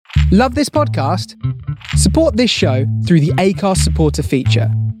Love this podcast? Support this show through the Acast supporter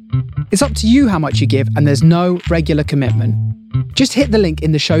feature. It's up to you how much you give, and there's no regular commitment. Just hit the link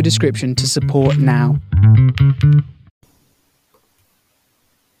in the show description to support now.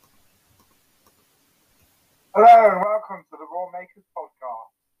 Hello and welcome to the Raw Makers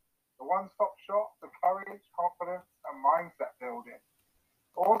Podcast, the one-stop shop for courage, confidence and mindset building.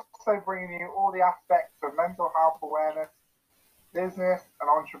 Also bringing you all the aspects of mental health awareness, business and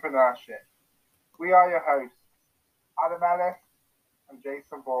entrepreneurship. We are your hosts, Adam Ellis and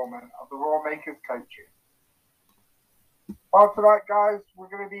Jason Borman of the Raw Makers Coaching. Well, tonight, guys, we're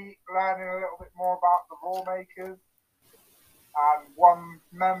going to be learning a little bit more about the Raw Makers and one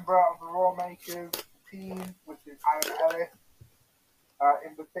member of the Raw Makers team, which is Adam Ellis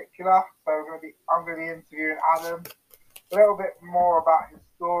in particular. So I'm going to be interviewing Adam a little bit more about his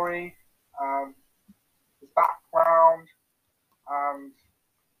story, his background, and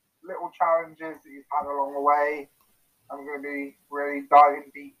little challenges that he's had along the way. I'm going to be really diving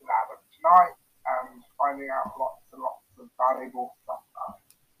deep with Adam tonight and finding out lots and lots of valuable stuff.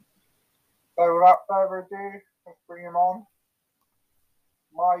 So without further ado, let's bring him on.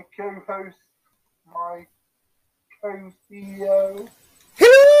 My co-host, my co-CEO.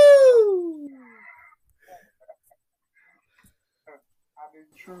 Hello! And in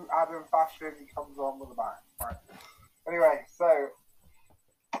true Adam fashion, he comes on with a bang. Right. Anyway, so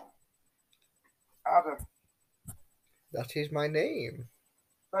Adam. That is my name.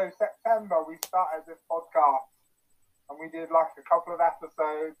 So September, we started this podcast, and we did like a couple of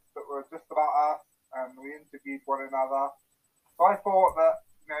episodes that were just about us, and we interviewed one another. So I thought that,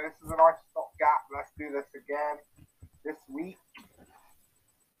 this is a nice stopgap. Let's do this again this week.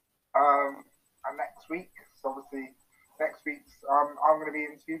 And next week, so obviously next week's I'm going to be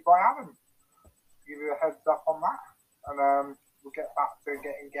interviewed by Adam. Give you a heads up on that, and we'll get back to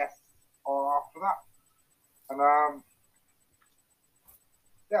getting guests on after that. And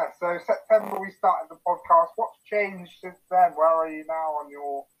so September we started the podcast. What's changed since then? Where are you now on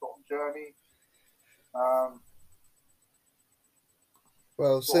your sort of journey?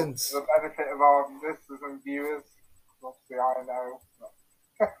 Well, since the benefit of our listeners and viewers, obviously I know.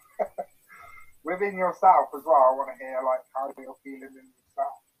 Within yourself as well, I want to hear like how you're feeling in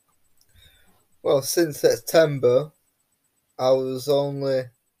yourself. Well, since September, I was only,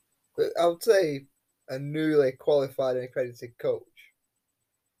 I would say, a newly qualified and accredited coach.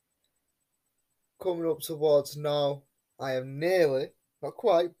 Coming up towards now, I am nearly, not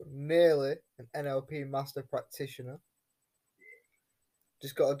quite, but nearly an NLP master practitioner.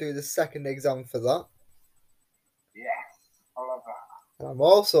 Just got to do the second exam for that. Yes, I love that. And I'm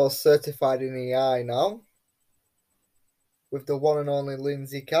also certified in EI now with the one and only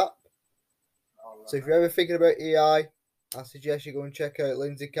Lindsay Cap. So if you're ever thinking about EI, I suggest you go and check out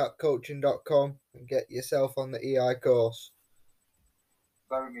lindsaycapcoaching.com and get yourself on the EI course.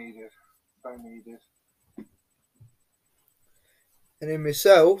 So needed. So needed. And in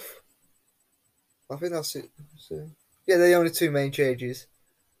myself, I think that's it. So, yeah, they're the only two main changes.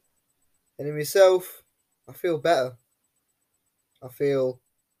 And in myself, I feel better. I feel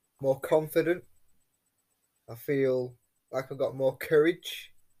more confident. I feel like I've got more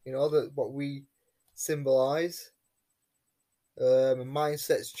courage. That what we symbolise. My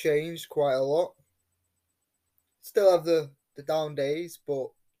mindset's changed quite a lot. Still have the down days, but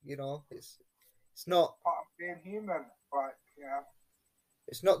it's not part of being human. Like,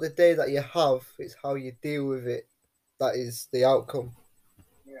 it's not the day that you have, it's how you deal with it. That is the outcome.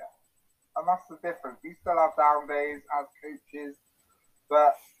 Yeah. And that's the difference. We still have down days as coaches,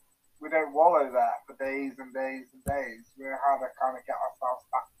 but we don't wallow there for days and days and days. We know how to kind of get ourselves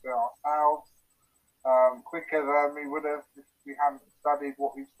back to ourselves quicker than we would have if we hadn't studied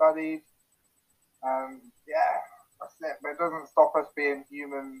what we've studied. And that's it. But it doesn't stop us being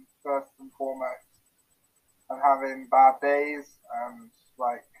human first and foremost and having bad days and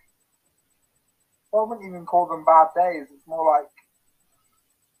I wouldn't even call them bad days. It's more like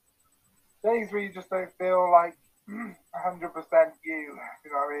days where you just don't feel like 100% you,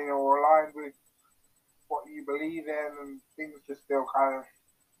 know what I mean, or aligned with what you believe in, and things just feel kind of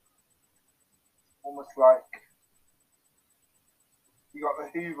almost like you got the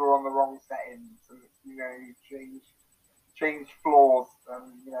Hoover on the wrong settings, and you change floors,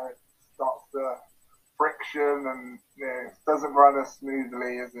 and it starts the friction, and it doesn't run as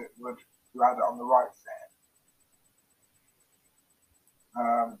smoothly as it would if you had it on the right set.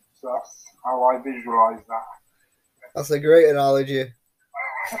 So that's how I visualize that. That's a great analogy.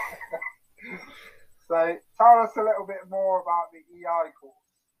 So tell us a little bit more about the EI course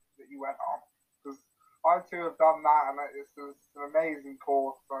that you went on, because I too have done that, and it's an amazing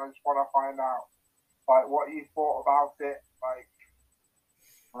course. And I just want to find out, like, what you thought about it. Like,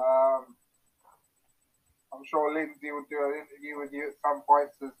 I'm sure Lindsay will do an interview with you at some point,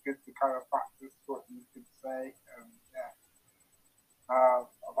 so it's good to kind of practice what you could say and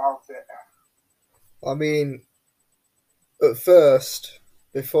about it. I mean, at first,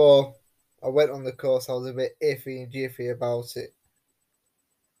 before I went on the course, I was a bit iffy and jiffy about it.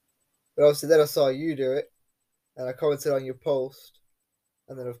 But obviously, then I saw you do it, and I commented on your post,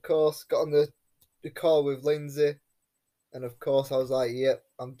 and then of course got on the call with Lindsay, and of course I was like, "Yep,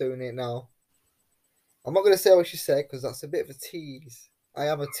 I'm doing it now." I'm not going to say what she said because that's a bit of a tease. I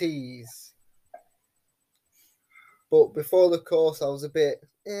am a tease. But before the course, I was a bit,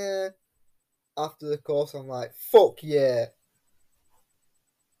 After the course, I'm like, fuck yeah.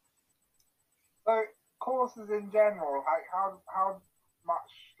 So courses in general, like how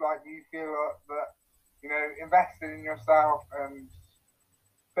much like do you feel that investing in yourself and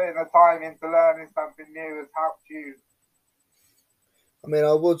putting the time into learning something new has helped you? I mean,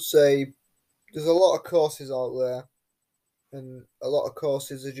 I would say there's a lot of courses out there, and a lot of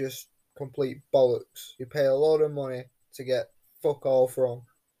courses are just complete bollocks. You pay a lot of money to get fuck all from.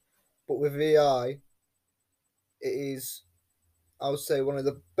 But with VI, it is, I would say, one of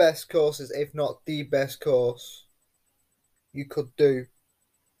the best courses, if not the best course you could do.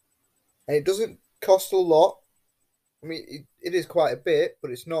 And it doesn't cost a lot. I mean, it is quite a bit,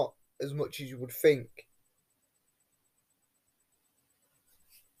 but it's not as much as you would think.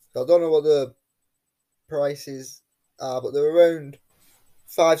 So I don't know what the prices are, but they're around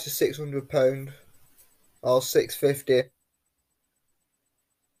 £500 to £600 or £650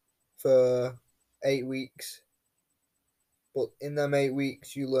 for 8 weeks. But in them 8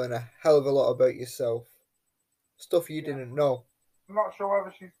 weeks, you learn a hell of a lot about yourself, stuff you didn't know. I'm not sure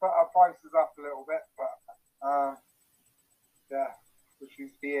whether she's put her prices up a little bit, but so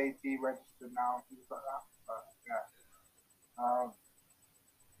she's VAT registered now and things like that. But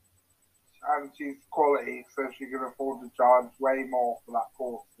and she's quality, so she can afford to charge way more for that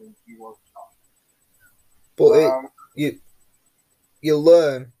course than she was charging. But you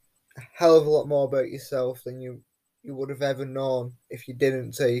learn a hell of a lot more about yourself than you would have ever known if you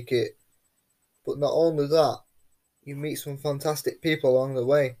didn't take it. But not only that, you meet some fantastic people along the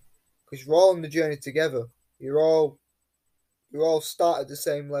way, because you're all on the journey together. You all start at the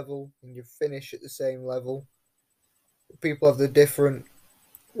same level and you finish at the same level. People have the different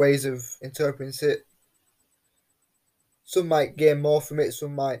ways of interpreting it. Some might gain more from it,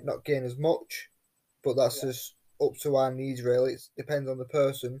 some might not gain as much, but that's just up to our needs, really. It depends on the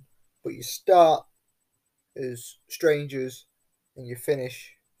person. But you start as strangers and you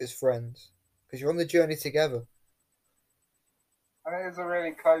finish as friends, because you're on the journey together. And it is a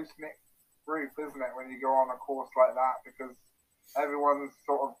really close-knit group, isn't it, when you go on a course like that, because everyone's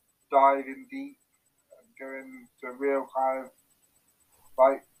sort of diving deep and going to real kind of,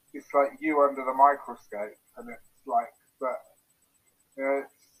 like, it's like you under the microscope, and it's like that,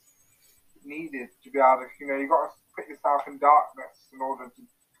 it's needed to be able to, you've got to put yourself in darkness in order to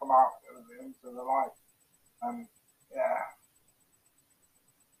come out into the light. And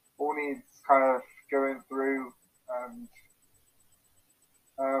all needs kind of going through, and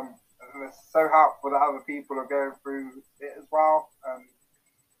it's so helpful that other people are going through it as well, and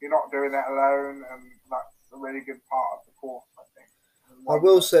you're not doing it alone, and that's a really good part of the course, I think. I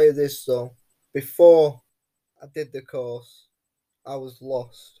will say this though, before I did the course, I was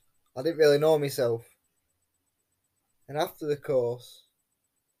lost. I didn't really know myself. And after the course,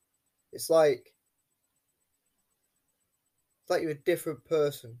 it's like you're a different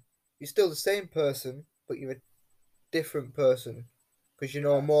person. You're still the same person, but you're a different person, because you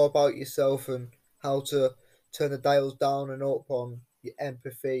know more about yourself and how to turn the dials down and up on your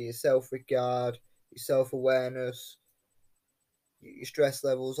empathy, your self-regard, your self-awareness, your stress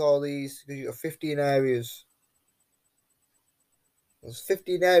levels, all these, because you've got 15 areas. There's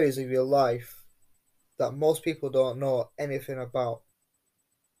 15 areas of your life that most people don't know anything about.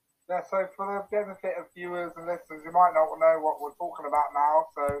 Yeah, so for the benefit of viewers and listeners, you might not know what we're talking about now.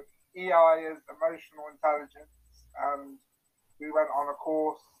 So EI is emotional intelligence, and we went on a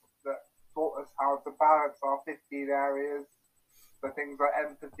course that taught us how to balance our 15 areas. So things like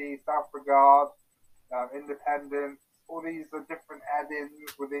empathy, self-regard, independence, all these are different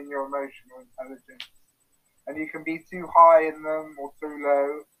headings within your emotional intelligence. And you can be too high in them or too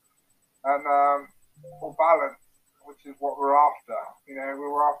low, and or balance, which is what we're after.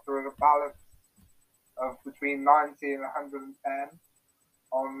 We're after a balance of between 90 and 110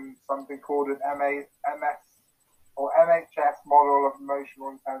 on something called an MS or MHS model of emotional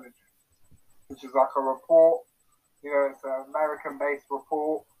intelligence. which is like a report. It's an American-based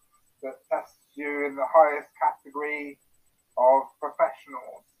report that tests you in the highest category of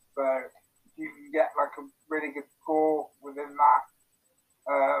professionals. So you can get like a really good score within that.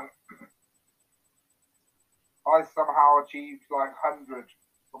 I somehow achieved like 100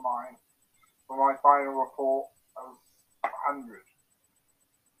 for my final report. I was 100.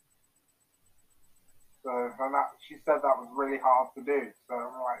 So, and that she said that was really hard to do. So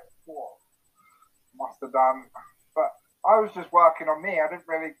I'm like, what? Must have done. But I was just working on me. I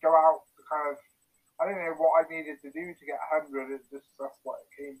didn't really go out to I didn't know what I needed to do to get 100. That's what it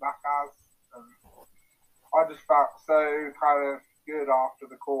came back as. And I just felt so good after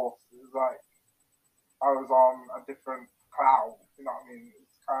the course. It was like I was on a different cloud. You know what I mean?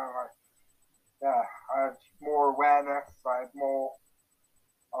 It's like, yeah, I had more awareness. I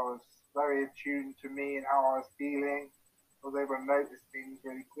was very attuned to me and how I was feeling. I was able to notice things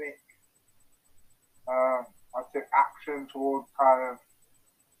really quick. I took action towards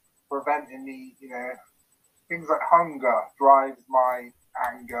preventing the, things like hunger drives my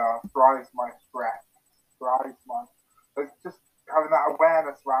anger, drives my stress, it's just having that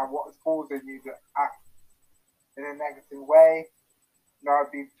awareness around what is causing you to act in a negative way.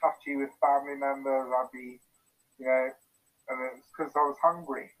 I'd be touchy with family members, I'd be, and it's because I was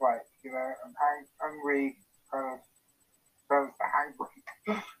hungry, and hungry turns to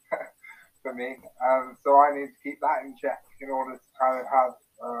hangry for me. So I need to keep that in check in order to have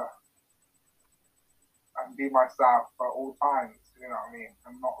and be myself at all times, you know what I mean,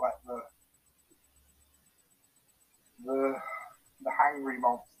 and not let the hangry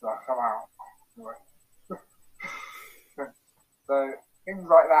monster come out. Anyway. So things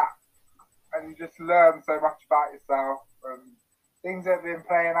like that, and you just learn so much about yourself, and things that have been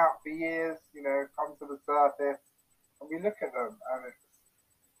playing out for years, come to the surface, and we look at them, and it's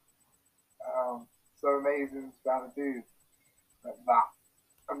so amazing to be able to do that,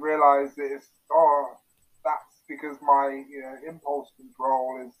 and realize that that's because my impulse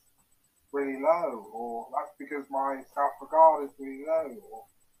control is really low, or that's because my self-regard is really low,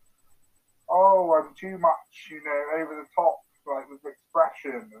 or I'm too much over the top, like with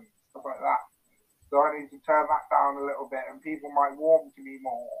expression and stuff like that, so I need to turn that down a little bit, and people might warm to me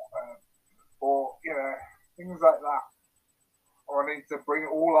more, or things like that, or I need to bring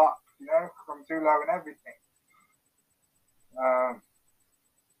it all up, because I'm too low in everything.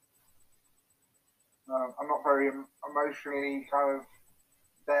 I'm not very emotionally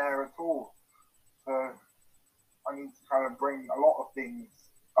there at all. So I need to bring a lot of things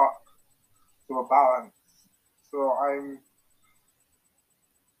up to a balance. So I'm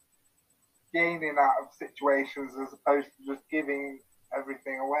gaining out of situations as opposed to just giving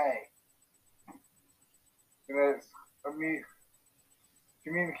everything away. It's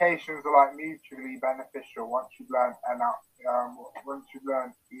communications are like mutually beneficial once you've learned once you've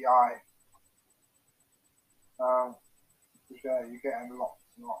learned EI. Yeah, you're getting lots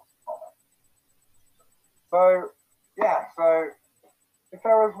and lots of it. So, yeah, so if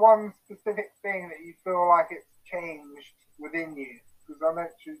there was one specific thing that you feel like it's changed within you, because I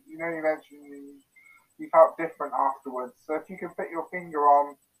mentioned, you mentioned you felt different afterwards. So if you could put your finger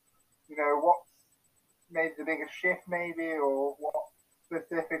on, what's made the biggest shift maybe, or what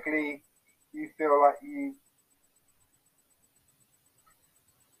specifically you feel like you...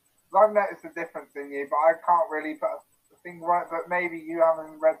 I've noticed a difference in you, but I can't really put a finger on it. But maybe you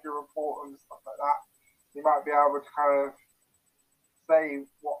haven't read your report and stuff like that. You might be able to say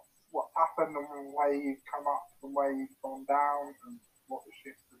what's happened and where you've come up and where you've gone down and what the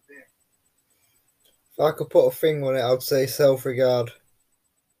shifts have been. If I could put a finger on it, I'd say self-regard.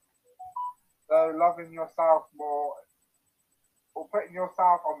 So loving yourself more, or putting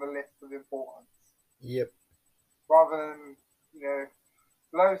yourself on the list of importance. Yep. Rather than,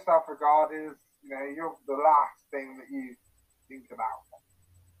 low self-regard is, you're the last thing that you think about.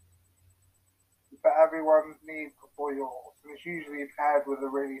 You put everyone's needs before yours, and it's usually paired with a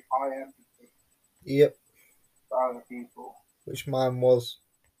really high empathy. Yep. For other people. Which mine was.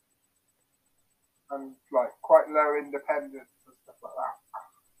 And quite low independence and stuff like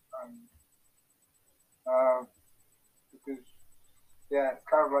that. Because, yeah, it's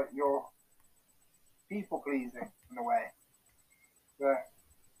like you're people pleasing in a way. Yeah.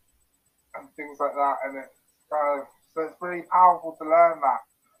 And things like that, and it's so it's really powerful to learn that,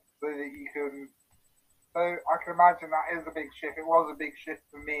 so that you can. So I can imagine that is a big shift. It was a big shift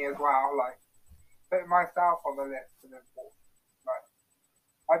for me as well. Putting myself on the list is important.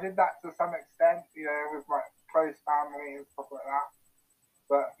 I did that to some extent, with my close family and stuff like that,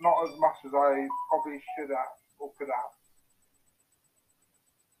 but not as much as I probably should have or could have.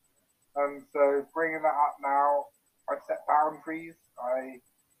 And so bringing that up now, I set boundaries.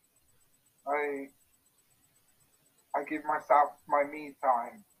 I give myself my me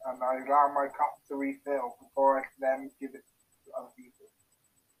time, and I allow my cup to refill before I can then give it to other people.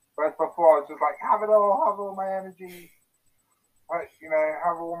 Whereas before, I was just like, have all my energy, like,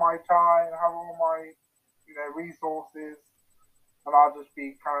 have all my time, have all my, resources, and I'll just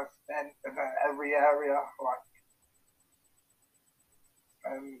be kind of spent in every area, like,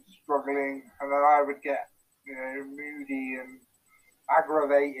 and struggling, and then I would get, moody and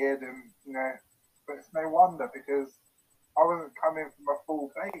aggravated, and, but it's no wonder because I wasn't coming from a full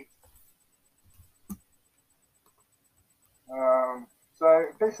place. So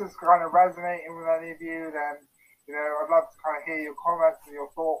if this is kind of resonating with any of you, then, I'd love to kind of hear your comments and your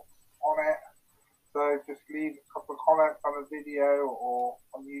thoughts on it. So just leave a couple of comments on the video or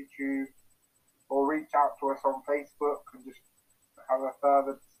on YouTube, or reach out to us on Facebook and just have a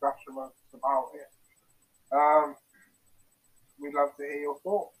further discussion about it. We'd love to hear your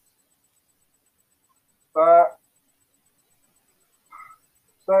thoughts. But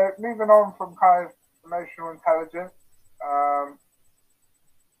so moving on from kind of emotional intelligence,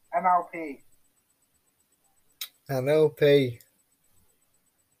 NLP. NLP.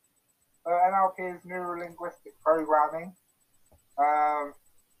 So NLP is neuro-linguistic programming.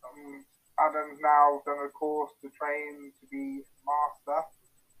 Adam's now done a course to train to be master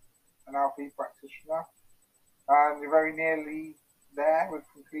NLP practitioner, and you're very nearly there with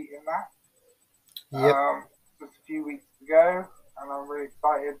completing that. Yep. Just a few weeks to go, and I'm really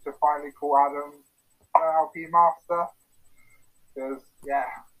excited to finally call Adam NLP master, because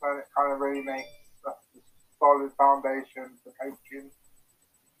then it kind of really makes a solid foundation for coaching.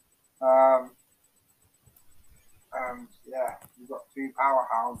 And we've got two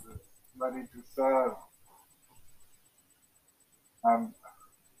powerhouses ready to serve. And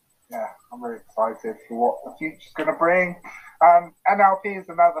I'm really excited for what the future's going to bring. NLP is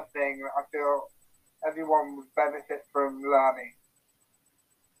another thing that I feel everyone would benefit from learning.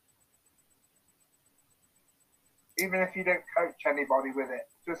 Even if you don't coach anybody with it,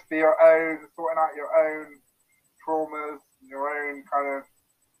 just for your own, sorting out your own traumas, your own kind of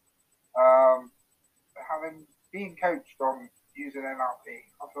being coached on using NLP.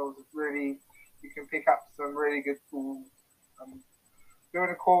 I feel it's really, you can pick up some really good tools. Doing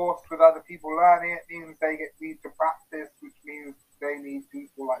a course with other people learning it means they need to practice, which means they need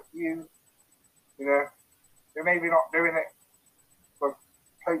people like you. You're maybe not doing it for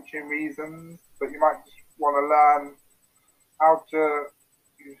coaching reasons, but you might just want to learn how to,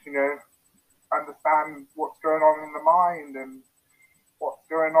 understand what's going on in the mind and what's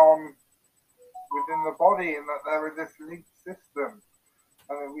going on within the body, and that there is this linked system,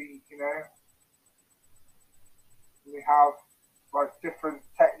 and that we have like different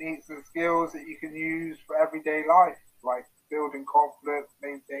techniques and skills that you can use for everyday life, like building confidence,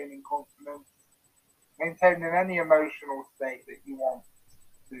 maintaining confidence, maintaining any emotional state that you want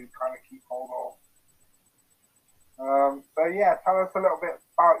to kind of keep hold of. Tell us a little bit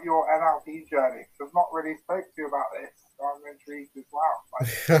about your NLP journey. So I've not really spoke to you about this, so I'm intrigued as well.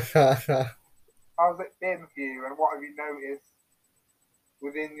 Like, how's it been for you, and what have you noticed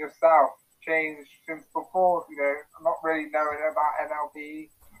within yourself changed since before, not really knowing about NLP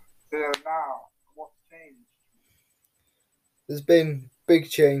to now? What's changed? There's been big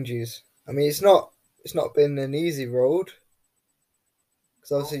changes. I mean, it's not been an easy road,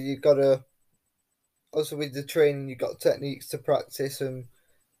 because obviously you've got to, also with the training, you've got techniques to practice, and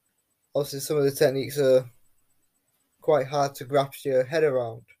obviously some of the techniques are quite hard to grasp your head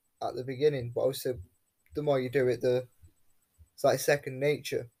around at the beginning, but also the more you do it, it's like second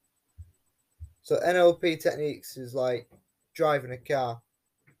nature. So NLP techniques is like driving a car.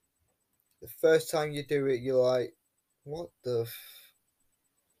 The first time you do it, you're like, what the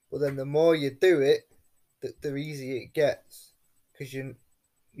But then the more you do it, the easier it gets, because you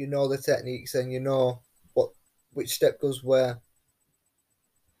know the techniques and you know which step goes where.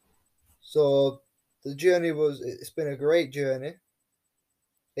 So the journey it's been a great journey.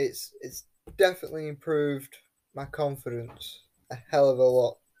 It's definitely improved my confidence a hell of a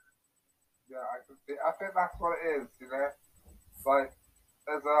lot. Yeah, I think that's what it is, like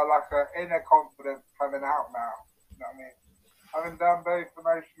there's an inner confidence coming out now, you know what I mean? Having done both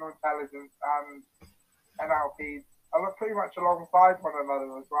emotional intelligence and NLP, I look pretty much alongside one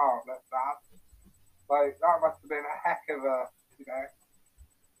another as well. That must have been a heck of a,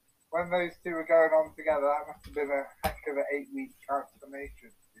 when those two were going on together, that must have been a heck of an 8-week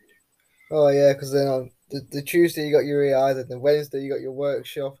transformation. Oh yeah, because then on the Tuesday you got your EI, then the Wednesday you got your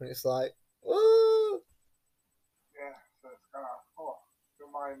workshop, and it's like, whoa. Yeah, so it's kind of,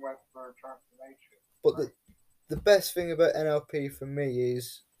 your mind went through best thing about NLP for me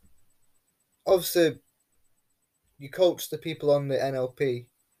is obviously you coach the people on the NLP,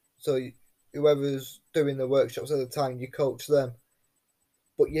 so whoever's doing the workshops at the time, you coach them,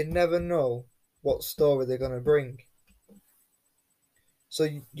 but you never know what story they're going to bring. So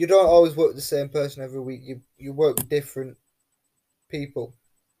you don't always work with the same person every week. You work with different people,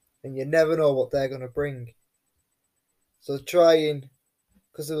 and you never know what they're going to bring. So trying,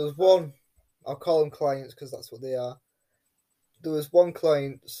 because there was one, I'll call them clients because that's what they are. There was one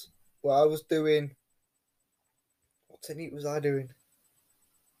client where I was doing, what technique was I doing?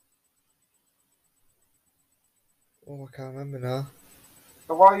 Oh, I can't remember now.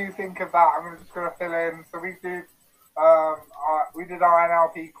 So while you think of that, I'm just going to fill in. So we did our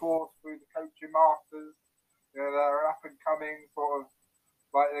NLP course through the Coaching Masters. You know, they're up and coming, sort of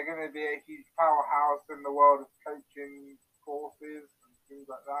like they're going to be a huge powerhouse in the world of coaching courses and things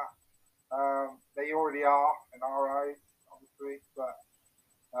like that. They already are in our eyes, obviously, but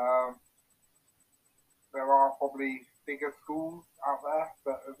there are probably bigger schools out there,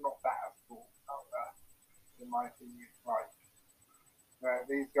 but there's not better schools out there, in my opinion. Like,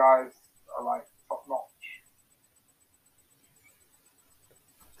 these guys are like top notch.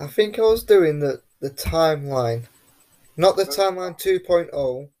 I think I was doing the timeline, not the timeline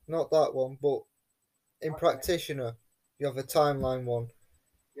 2.0, not that one, but in practitioner, you have a timeline one.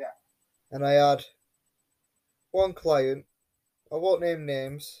 Yeah. And I had one client, I won't name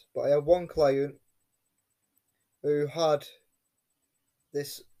names, but I had one client who had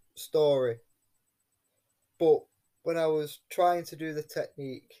this story. But when I was trying to do the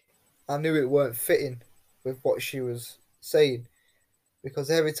technique, I knew it weren't fitting with what she was saying.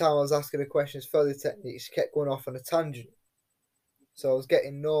 Because every time I was asking her questions for the technique, she kept going off on a tangent. So I was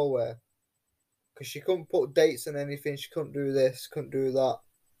getting nowhere. Because she couldn't put dates on anything, she couldn't do this, couldn't do that.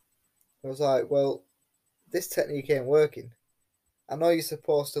 I was like, well, this technique ain't working. I know you're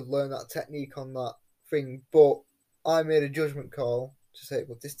supposed to learn that technique on that thing, but I made a judgment call to say,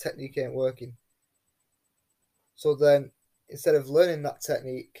 well, this technique ain't working. So then, instead of learning that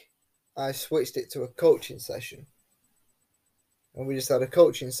technique, I switched it to a coaching session. And we just had a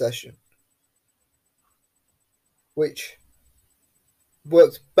coaching session, which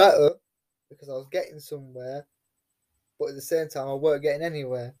worked better because I was getting somewhere, but at the same time, I weren't getting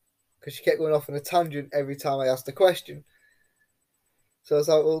anywhere because she kept going off on a tangent every time I asked a question. So I was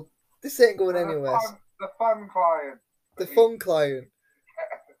like, well, this ain't going anywhere. The fun client. The fun client.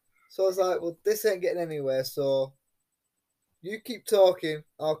 So I was like, well, this ain't getting anywhere, so you keep talking,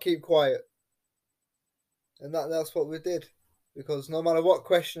 I'll keep quiet. And that's what we did. Because no matter what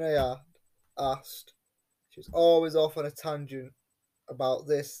question I asked, she was always off on a tangent about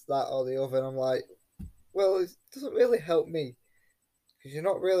this, that, or the other. And I'm like, well, it doesn't really help me. Because you're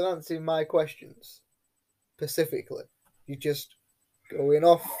not really answering my questions specifically. You're just going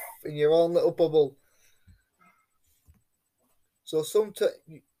off in your own little bubble. So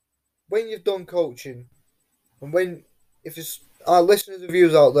when you've done coaching, and if it's our listeners and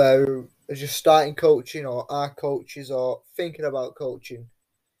viewers out there who are just starting coaching or are coaches or thinking about coaching,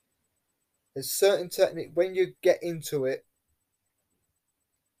 there's certain technique, when you get into it,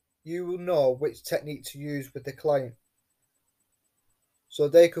 you will know which technique to use with the client. So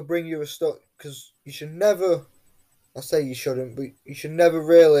they could bring you a stuff, because you should never, I say you shouldn't, but you should never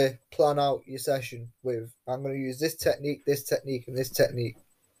really plan out your session with, I'm going to use this technique, and this technique.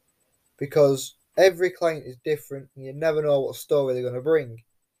 Because every client is different and you never know what story they're going to bring.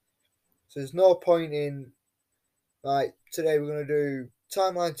 So there's no point in, like, today we're going to do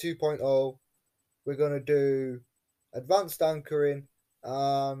timeline 2.0, we're going to do advanced anchoring,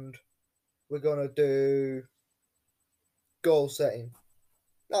 and we're going to do goal setting.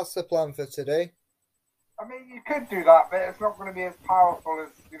 That's the plan for today. I mean, you could do that, but it's not going to be as powerful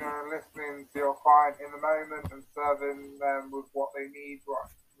as, you know, listening to your client in the moment and serving them with what they need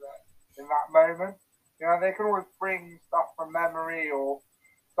right in that moment. You know, they can always bring stuff from memory or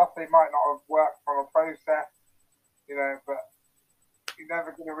stuff they might not have worked from a process, you know, but you're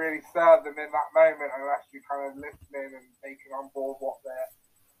never going to really serve them in that moment unless you're kind of listening and taking on board what they're,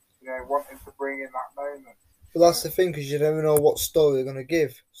 you know, wanting to bring in that moment. But that's the thing, because you never know what story they're going to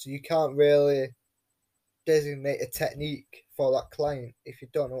give. So you can't really designate a technique for that client if you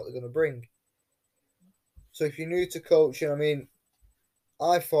don't know what they're going to bring. So if you're new to coaching, I mean,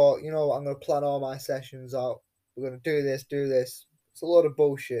 I thought, you know what, I'm going to plan all my sessions out. We're going to do this. It's a lot of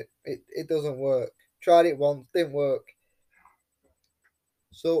bullshit. It doesn't work. Tried it once, didn't work.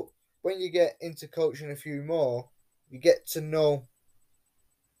 So when you get into coaching a few more, you get to know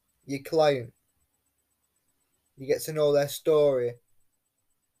your client. You get to know their story.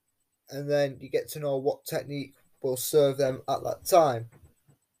 And then you get to know what technique will serve them at that time.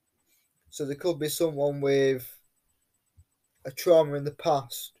 So there could be someone with a trauma in the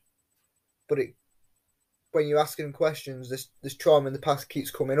past, but when you're asking questions, this trauma in the past keeps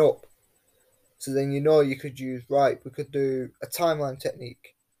coming up. So then you could use, we could do a timeline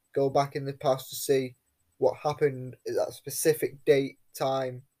technique, go back in the past to see what happened at that specific date,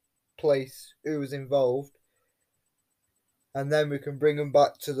 time, place, who was involved, and then we can bring them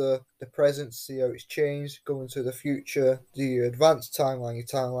back to the present, see how it's changed, go into the future, do your advanced timeline, your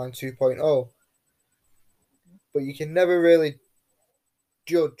timeline 2.0. But you can never really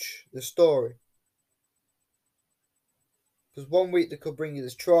judge the story. Because one week they could bring you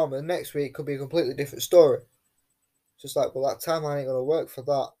this trauma, and next week it could be a completely different story. It's just like, well, that timeline ain't going to work for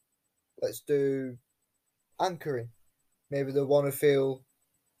that. Let's do anchoring. Maybe they want to feel,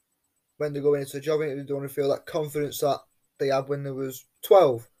 when they're going into a job interview, they want to feel that confidence that they had when they was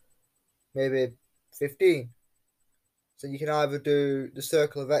 12, maybe 15. So you can either do the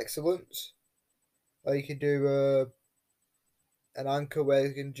circle of excellence, or you can do an anchor where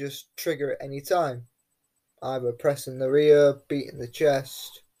you can just trigger at any time. Either pressing the ear, beating the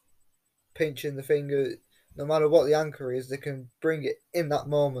chest, pinching the finger. No matter what the anchor is, they can bring it in that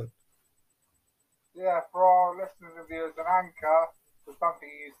moment. Yeah, for our listeners and viewers, an anchor is something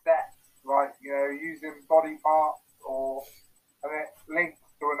you set, like, using body parts, and it links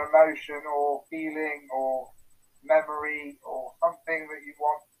to an emotion or feeling or memory or something that you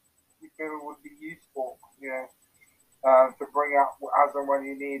feel would be useful, to bring up as and when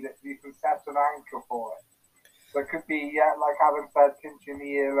you need it. You can set an anchor for it. So it could be, like Adam said, pinching the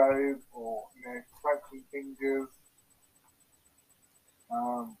earlobe or, clenching fingers.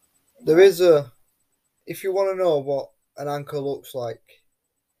 If you want to know what an anchor looks like,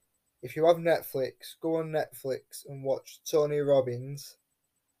 if you have Netflix, go on Netflix and watch Tony Robbins.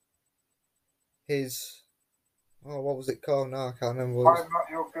 What was it called now? I can't remember. I'm Not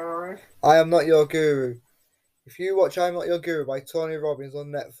Your Guru. I Am Not Your Guru. If you watch I Am Not Your Guru by Tony Robbins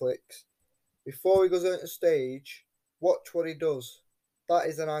on Netflix, before he goes out on stage, watch what he does. That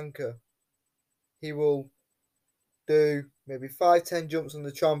is an anchor. He will do maybe 5-10 jumps on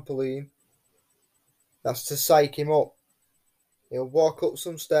the trampoline. That's to psych him up. He'll walk up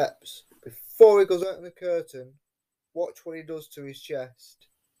some steps. Before he goes out on the curtain, watch what he does to his chest.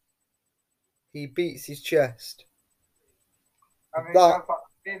 He beats his chest. And he does that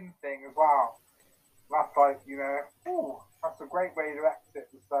spin thing as well. That's like, that's a great way to exit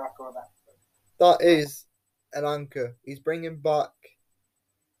the circle of exit. That is an anchor. He's bringing back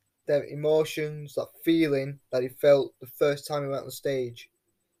the emotions, that feeling that he felt the first time he went on the stage.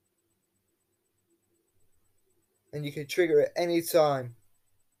 And you can trigger it any time.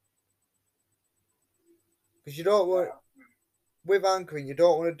 Because you don't want, with anchoring, you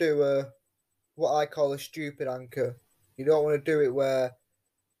don't want to do what I call a stupid anchor. You don't want to do it where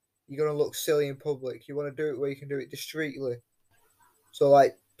you're going to look silly in public. You want to do it where you can do it discreetly. So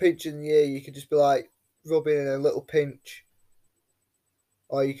like pinching the ear, you could just be like rubbing in a little pinch.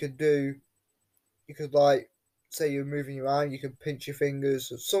 Or you could like, say you're moving your arm, you can pinch your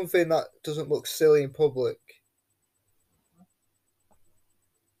fingers. Something that doesn't look silly in public.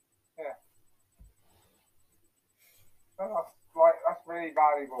 Yeah. That's really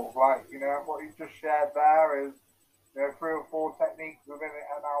valuable. Like, what you just shared there is, 3 or 4 techniques within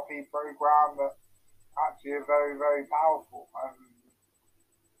an NLP program that actually are very, very powerful. And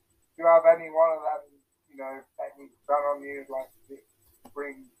if you have any one of them, techniques done on you, like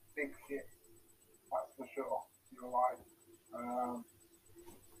bring big shit, that's for sure, to your life.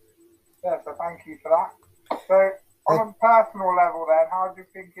 So thank you for that. So on a personal level then, how do you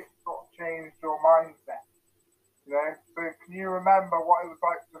think it sort of changed your mindset? So can you remember what it was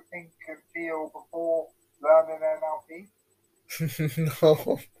like to think and feel before learning NLP? No.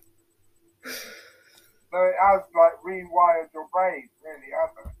 So it has like rewired your brain, really,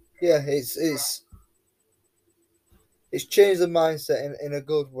 hasn't it? Yeah, it's changed the mindset in a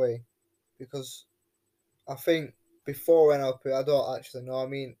good way, because I think before NLP, I don't actually know. I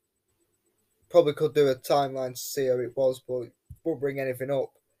mean, probably could do a timeline to see how it was, but it won't bring anything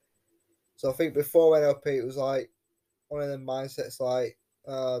up. So I think before NLP, it was like one of them mindsets like,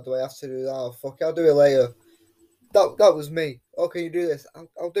 do I have to do that? Oh, fuck it, I'll do it later. That was me. Oh, can you do this?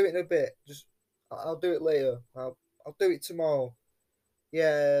 I'll do it in a bit. I'll do it later. I'll do it tomorrow.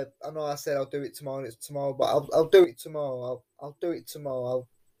 Yeah, I know I said I'll do it tomorrow and it's tomorrow, but I'll do it tomorrow. I'll do it tomorrow. I'll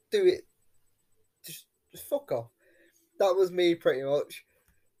do it. Just fuck off. That was me pretty much.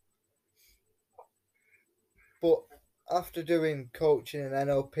 But after doing coaching and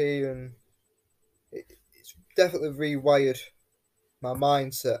NLP, and it's definitely rewired my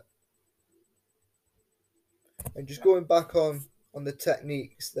mindset. And just going back on the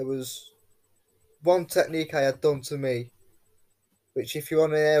techniques, there was one technique I had done to me, which if you're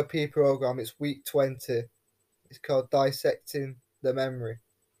on an ALP program, it's week 20. It's called dissecting the memory.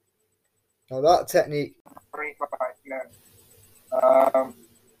 Now that technique,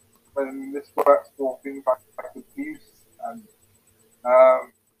 when this works for things like abuse and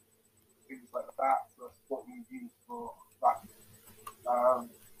things like that, so that's what we use for that.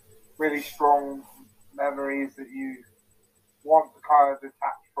 Really strong memories that you want to kind of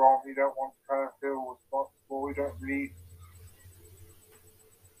detach from, you don't want to kind of feel responsible, you don't really.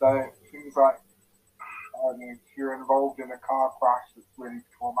 So things like, I mean, if you're involved in a car crash that's really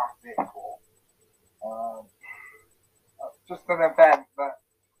traumatic, or just an event that,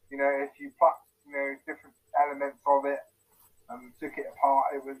 if you put, different elements of it and took it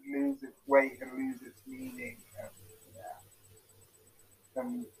apart, it would lose its weight and lose its meaning,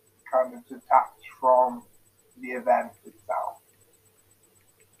 and kind of detach from the event itself.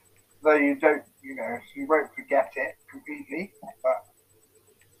 Though you don't, you won't forget it completely, but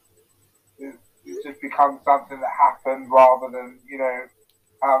it just becomes something that happened rather than,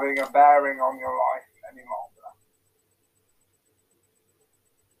 having a bearing on your life any longer.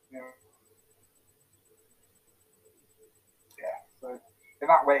 So in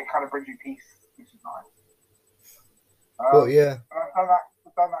that way, it kind of brings you peace, which is nice. but yeah,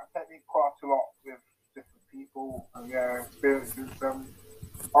 I've done that technique quite a lot with different people, and experiencing some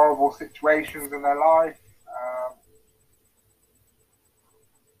horrible situations in their life.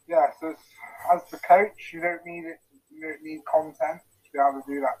 So as the coach, you don't need it. You don't need content to be able to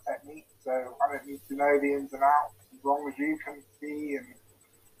do that technique. So I don't need to know the ins and outs. As long as you can see and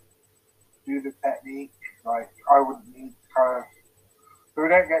do the technique, like I wouldn't need to kind of. So we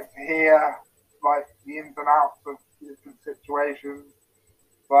don't get to hear like the ins and outs of different situations,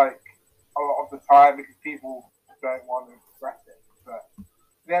 like a lot of the time, because people don't want to express it. But at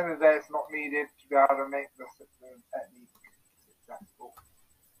the end of the day, it's not needed to be able to make the technique successful.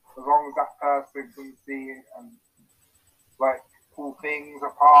 As long as that person can see and like pull things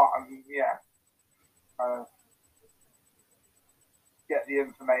apart and get the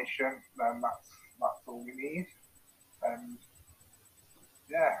information, then that's all we need. And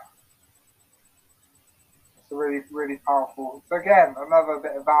it's a really, really powerful. So again, another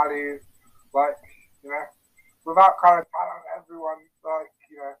bit of value, like, without kind of telling everyone, like,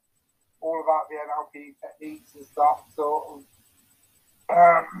 all about the NLP techniques and stuff, sort of,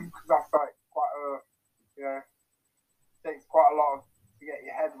 because that's like quite a, takes quite a lot to get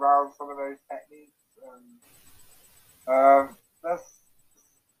your head around some of those techniques. And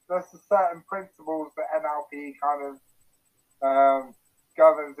there's certain principles that NLP kind of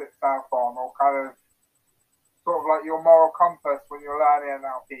governs itself on, or kind of sort of like your moral compass when you're learning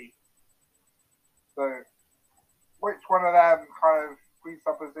NLP. So, which one of them kind of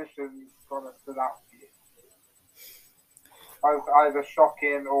presuppositions kind of stood out to you as either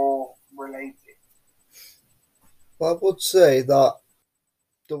shocking or related? well, I would say that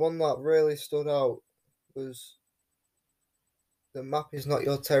the one that really stood out was the map is not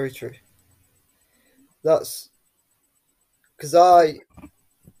your territory. That's because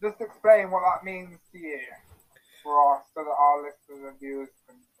just explain what that means to you for us, so that our listeners and viewers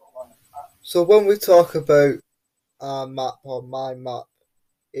can sort of understand. So when we talk about our map or my map,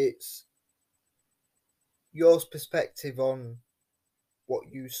 it's your perspective on what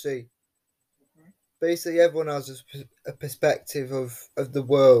you see. Mm-hmm. Basically, everyone has a perspective of the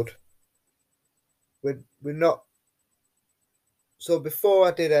world. We're not. So before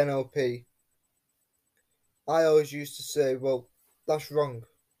I did NLP, I always used to say, well, that's wrong.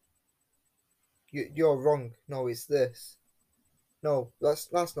 You're wrong. No, it's this. No,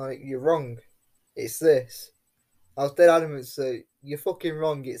 that's not it. You're wrong. It's this. I was dead adamant to say, you're fucking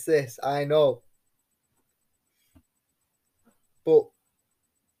wrong. It's this. I know. But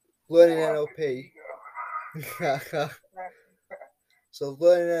learning NLP. So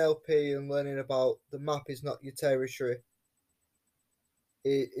learning NLP and learning about the map is not your territory.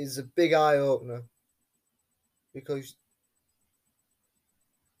 It is a big eye opener, because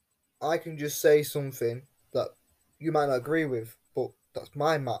I can just say something that you might not agree with, but that's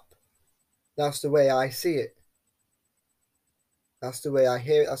my map. That's the way I see it. That's the way I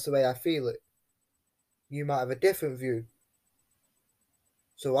hear it. That's the way I feel it. You might have a different view.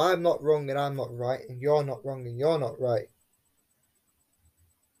 So I'm not wrong and I'm not right, and you're not wrong and you're not right.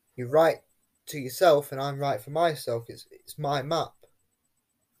 You're right to yourself and I'm right for myself. It's my map.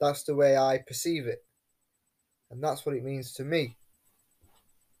 That's the way I perceive it. And that's what it means to me.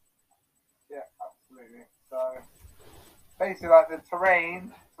 Yeah, absolutely. So basically, like the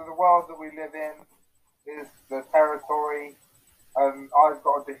terrain, so the world that we live in, is the territory, and I've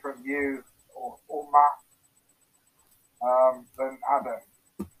got a different view or map than Adam,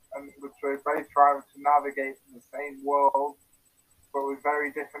 and which we're both trying to navigate in the same world, but with very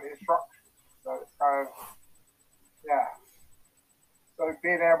different instructions. So it's kind of, yeah. So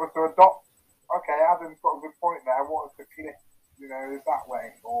being able to adopt, okay, Adam's got a good point there. What if the cliff, is that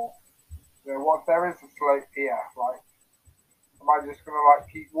way, or what if there is a slope here? Like, am I just gonna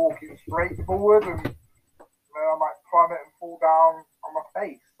keep walking straight forward and I might climb it and fall down on my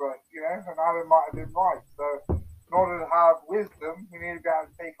face? But and Adam might have been right. So in order to have wisdom, we need to be able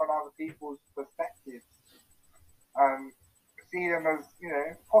to take on other people's perspectives and see them as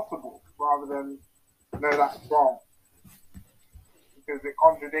possible rather than no, that's wrong because it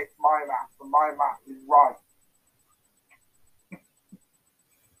contradicts my map and my map is right.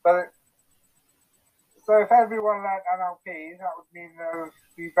 So if everyone learned NLP, that would mean there would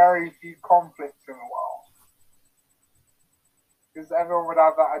be very few conflicts in the world. Because everyone would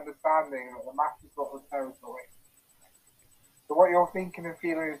have that understanding that the map is not the territory. So what you're thinking and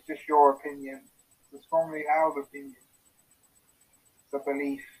feeling is just your opinion. It's a strongly held opinion. It's a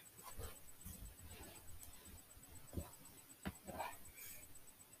belief.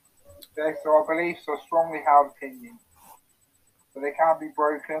 Okay, so our beliefs are strongly held opinions. But they can be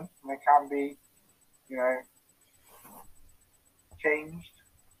broken and they can be changed.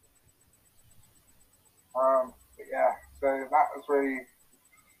 But yeah, so that was really.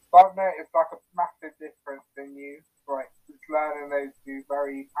 I've noticed a massive difference in you, just learning those two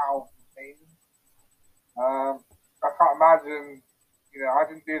very powerful things. I can't imagine, I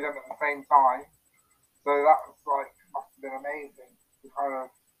didn't do them at the same time, so that was must have been amazing to kind of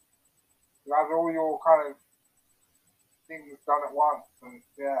you have all your kind of things done at once, and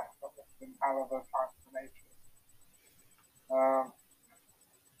yeah, that must have been hell of a transformation.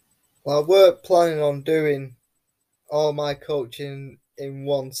 Well, I weren't planning on doing all my coaching in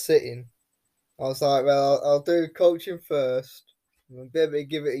one sitting. I was like, well, I'll do coaching first, and maybe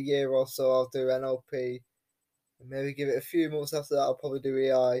give it a year or so. I'll do NLP, and maybe give it a few months after that. I'll probably do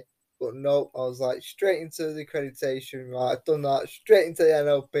EI. But no, I was straight into the accreditation. Right, I've done that. Straight into the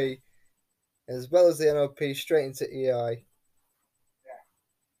NLP, as well as the NLP, straight into EI. Yeah,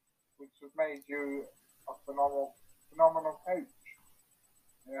 which has made you a phenomenal coach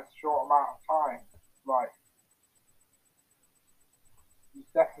in a short amount of time.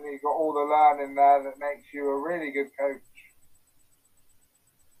 You've definitely got all the learning there that makes you a really good coach.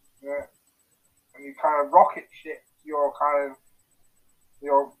 Yeah. And you kind of rocket ship your kind of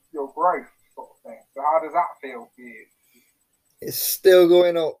your growth sort of thing. So how does that feel for you? It's still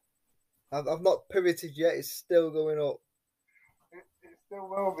going up. I've not pivoted yet. It's still going up. It still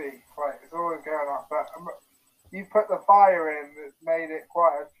will be. It's always going up. But you put the fire in that's made it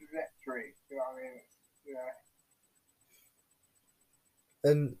quite a trajectory. You know what I mean?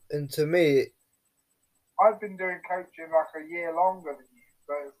 And to me, I've been doing coaching a year longer than you,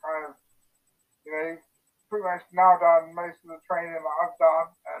 so it's kind of pretty much now done most of the training that I've done,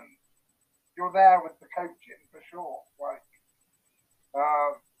 and you're there with the coaching for sure.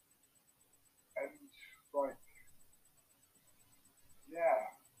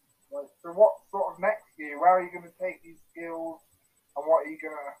 So what sort of next for you? Where are you going to take these skills, and what are you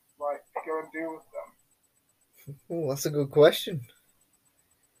going to go and do with them? Oh, that's a good question.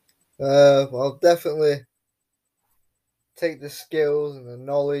 I'll definitely take the skills and the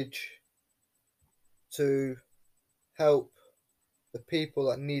knowledge to help the people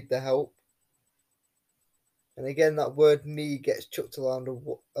that need the help. And again, that word need gets chucked around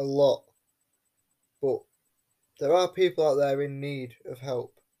a lot. But there are people out there in need of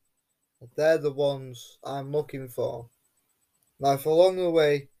help. They're the ones I'm looking for. Now, if along the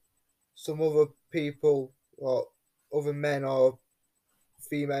way, some other people or other men or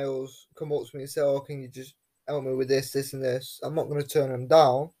females come up to me and say, oh, can you just help me with this, this, and this? I'm not going to turn them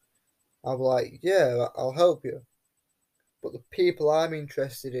down. I'll be like, yeah, I'll help you. But the people I'm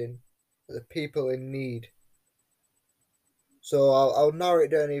interested in are the people in need. So I'll narrow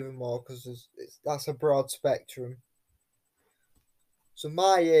it down even more because that's a broad spectrum. So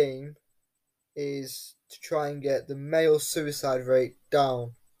my aim is to try and get the male suicide rate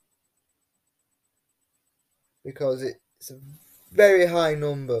down because it's a very high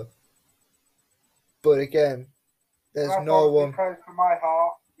number. But again, there's no one. Close to my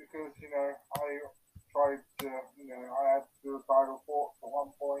heart because I tried to I had suicidal thoughts at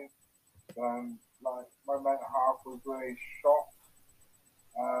one point. My mental health was really shot.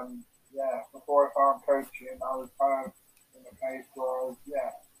 Before I found coaching, I was kind of in a place where I was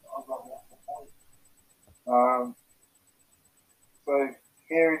like, what's the point? So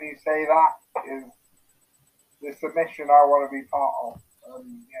hearing you say that is it's a mission I want to be part of.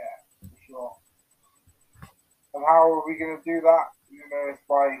 Yeah, for sure. And how are we going to do that? You know, it's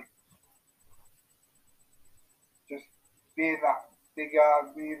by just being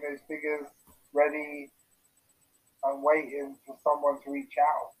those figures ready and waiting for someone to reach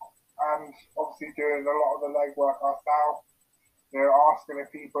out. And obviously doing a lot of the legwork ourselves. You know, asking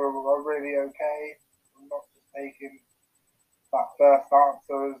if people are really okay, and not just taking that first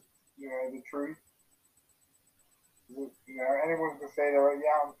answer as, you know, the truth. You know, anyone can say they're like,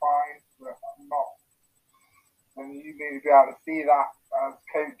 yeah, I'm fine, but I'm not. And you need to be able to see that as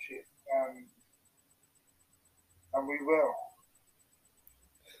coaches, and we will.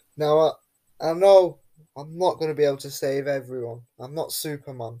 Now, I know I'm not going to be able to save everyone. I'm not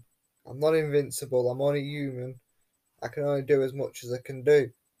Superman. I'm not invincible. I'm only human. I can only do as much as I can do.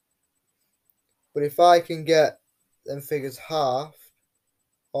 But if I can get them figures half,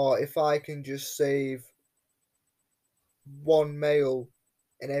 or if I can just save one male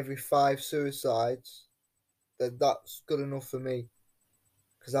in every 5 suicides, then that's good enough for me.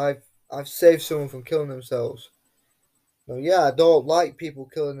 Because I've saved someone from killing themselves. Now, yeah, I don't like people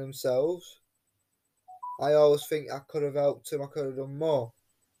killing themselves. I always think I could have helped him. I could have done more.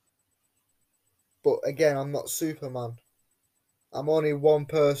 But again, I'm not Superman. I'm only one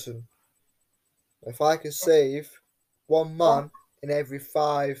person. If I could save one man in every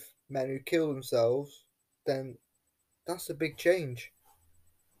 5 men who kill themselves, then that's a big change.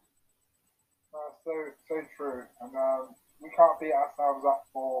 So true. And we can't beat ourselves up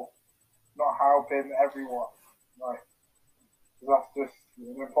for not helping everyone. Like, that's just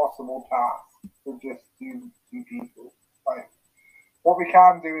an impossible task to just do people. Like, what we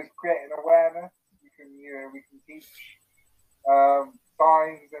can do is create an awareness. We can teach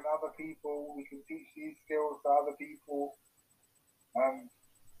signs in other people. We can teach these skills to other people,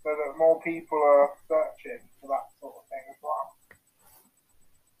 so that more people are searching for that sort of thing as well.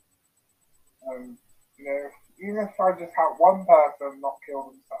 You know, even if I just have one person not kill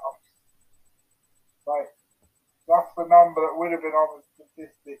themselves, like, that's the number that would have been on the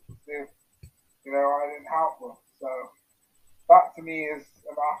statistics if, you know, I didn't help them. So that to me is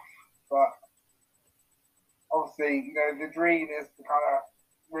enough. But obviously, you know, the dream is to kind of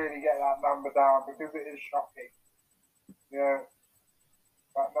really get that number down, because it is shocking. You know,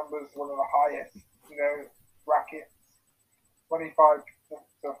 that number is one of the highest, you know, brackets. 25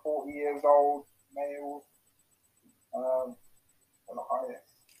 to 40 years old males are the highest.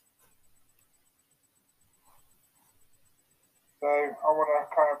 So I want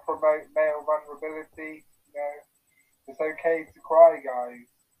to kind of promote male vulnerability. You know, it's okay to cry, guys.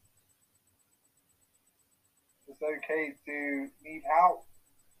 It's okay to need help.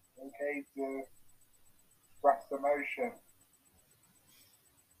 It's okay to express emotion.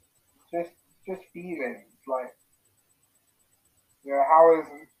 Just feelings, like, you know, how is,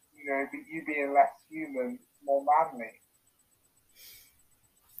 you know, you being less human more manly?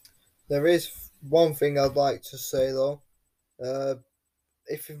 There is one thing I'd like to say though.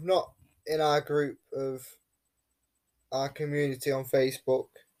 If you're not in our group of our community on Facebook,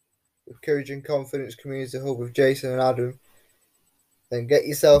 with Courage and Confidence Community Hub with Jason and Adam, then get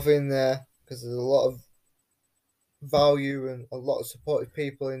yourself in there, because there's a lot of value and a lot of supportive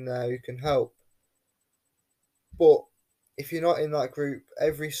people in there who can help. But if you're not in that group,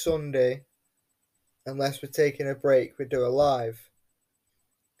 every Sunday, unless we're taking a break, we do a live.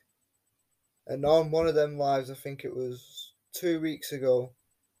 And on one of them lives, I think it was 2 weeks ago,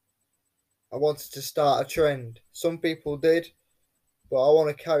 I wanted to start a trend. Some people did, but I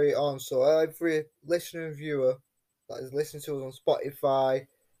want to carry it on. So every listener and viewer that is listening to us on Spotify,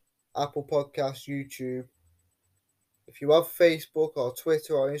 Apple Podcasts, YouTube, if you have Facebook or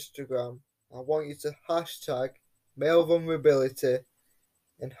Twitter or Instagram, I want you to hashtag male vulnerability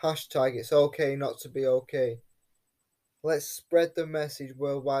and hashtag it's okay not to be okay. Let's spread the message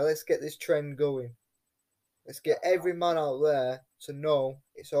worldwide. Let's get this trend going. Let's get every man out there to know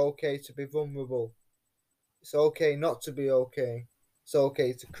it's okay to be vulnerable. It's okay not to be okay. It's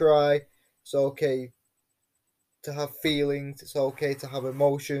okay to cry. It's okay to have feelings. It's okay to have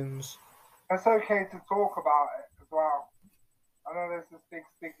emotions. It's okay to talk about it as well. I know there's this big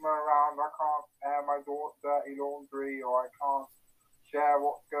stigma around, I can't air my dirty laundry, or I can't share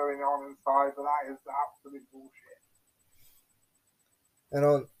what's going on inside, but that is absolute bullshit.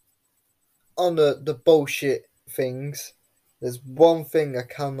 And on the bullshit things, there's one thing I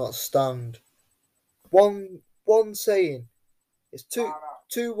cannot stand. One saying. It's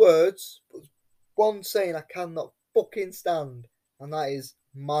two words, but one saying I cannot fucking stand, and that is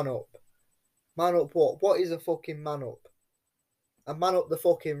man up. Man up what? What is a fucking man up? A man up the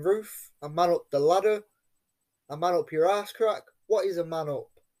fucking roof? A man up the ladder? A man up your ass crack? What is a man up?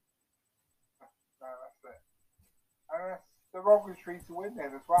 No, that's it. And it's derogatory to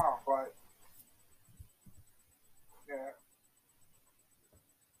women as well. Like, yeah.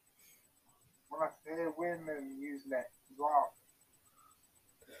 When I hear women using it as well.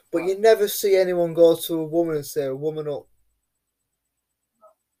 But you never see anyone go to a woman and say, woman up.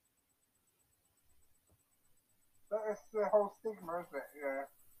 But it's the whole stigma, isn't it? Yeah.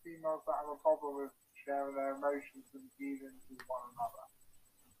 Females that have a problem with sharing their emotions and feelings with one another.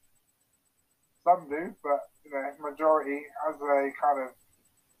 Some do, but, you know, majority, as a kind of,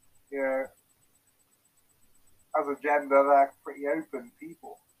 you know, as a gender, they're pretty open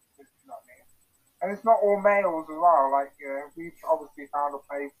people. You know what I mean? And it's not all males as well. Like, you know, we've obviously found a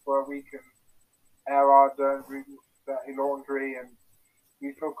place where we can air our dirty laundry and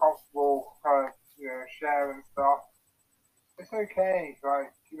we feel comfortable kind of, you know, sharing stuff. It's okay.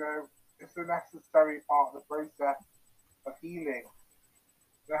 Like, you know, it's a necessary part of the process of healing.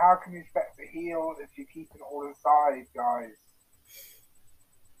 So how can you expect to heal if you're keeping it all inside, guys?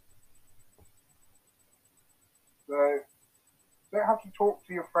 So you don't have to talk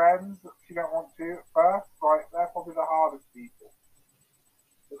to your friends if you don't want to at first. Like, they're probably the hardest people.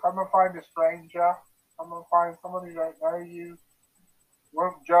 So come and find a stranger. Come and find someone who don't know you,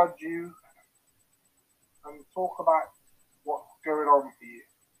 won't judge you, and talk about what's going on for you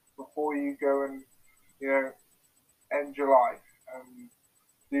before you go and, you know, end your life and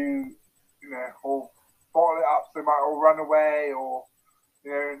do, you know, or bottle it up so it might all run away, or,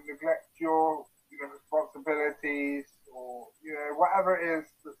 you know, neglect your, you know, responsibilities, or, you know, whatever it is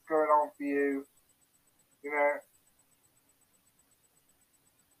that's going on for you, you know,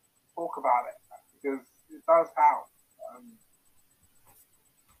 talk about it, because it does help.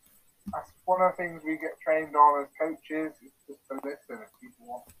 That's one of the things we get trained on as coaches, is just to listen if people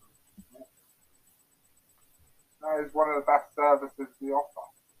want to. That is one of the best services we offer,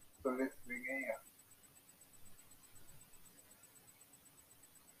 the listening ear.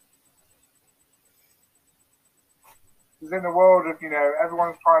 Because in the world of, you know,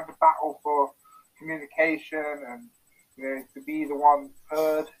 everyone's trying to battle for communication and, you know, to be the one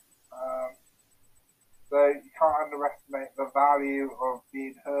heard. So you can't underestimate the value of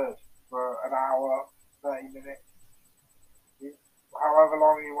being heard for an hour, 30 minutes, however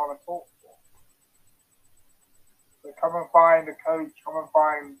long you want to talk for. So come and find a coach, come and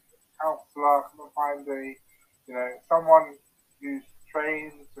find a counsellor, come and find a, you know, someone who's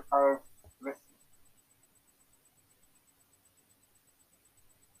trained to kind of listen.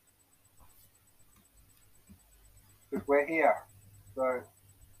 Because we're here. So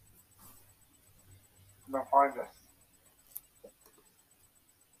come and find us.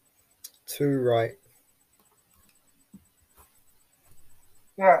 Too right.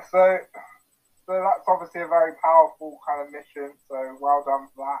 Yeah, so that's obviously a very powerful kind of mission. So well done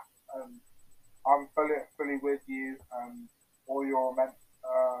for that. And I'm fully with you and all your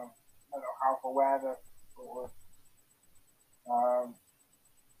mental health awareness sort of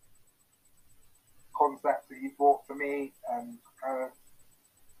concepts that you brought to me, and kind of,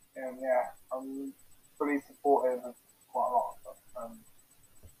 and yeah, I'm fully supportive of quite a lot of stuff. And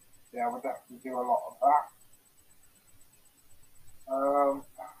yeah, we'll definitely do a lot of that.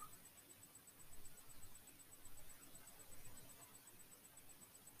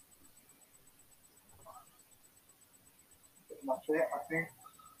 Pretty much it, I think.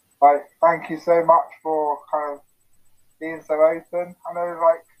 Like, thank you so much for kind of being so open. I know,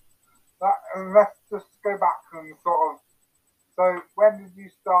 like, that, and let's just go back and sort of, so when did you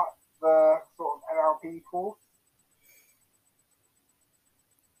start the sort of NLP course?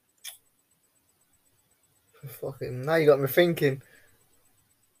 Fucking, now you got me thinking.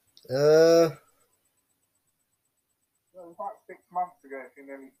 Well, it was about 6 months ago if you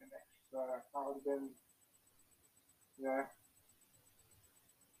nearly finished. So that would have been, yeah,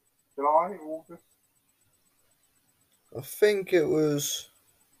 July, August. I think it was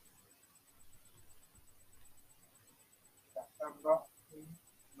September.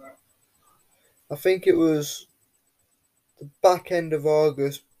 No. I think it was the back end of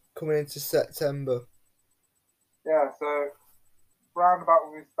August, coming into September. Yeah, so round about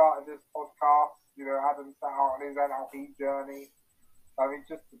when we started this podcast, you know, Adam set out on his NLP journey. He's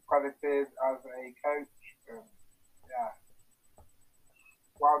just accredited as a coach, and yeah,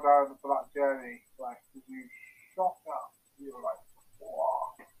 well done for that journey. Like, you shot up, you were like,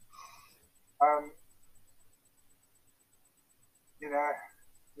 wow. You know,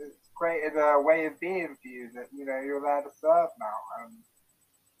 it's created a way of being for you that, you know, you're there to serve now,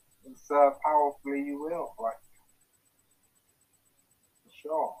 and serve powerfully you will, like, for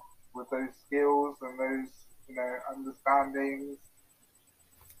sure, with those skills and those understandings.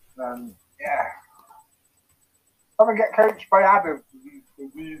 And yeah, I'm gonna get coached by Adam.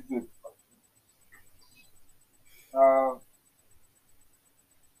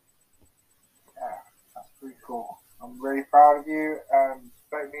 Yeah, that's pretty cool. I'm really proud of you.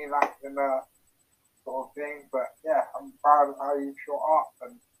 Don't mean that in a sort of thing, but yeah, I'm proud of how you've shot up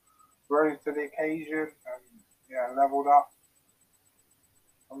and rose to the occasion and leveled up.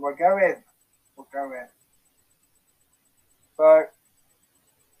 And we're going. So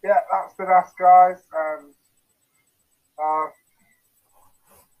yeah, that's been us, guys. And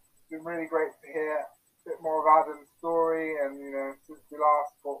it's been really great to hear a bit more of Adam's story. And since we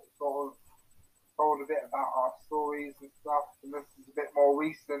last sort of told a bit about our stories and stuff, and this is a bit more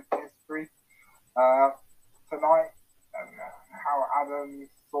recent history tonight, and how Adam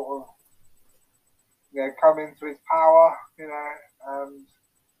sort of come into his power, and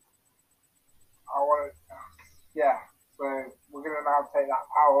I want to, so we're going to now take that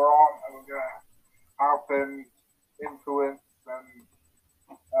power on, and we're going to help him influence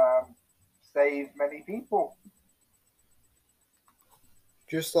and save many people.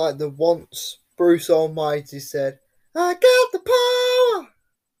 Just like the once Bruce Almighty said, I got the power!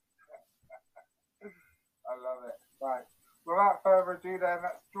 I love it. Right. Without further ado then,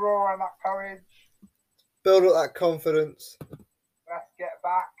 let's draw on that courage. Build up that confidence. Let's get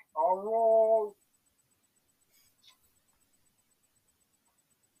back on roll.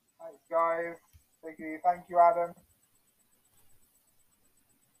 Thanks, guys. Thank you, Adam.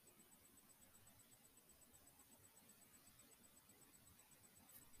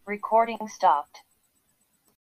 Recording stopped.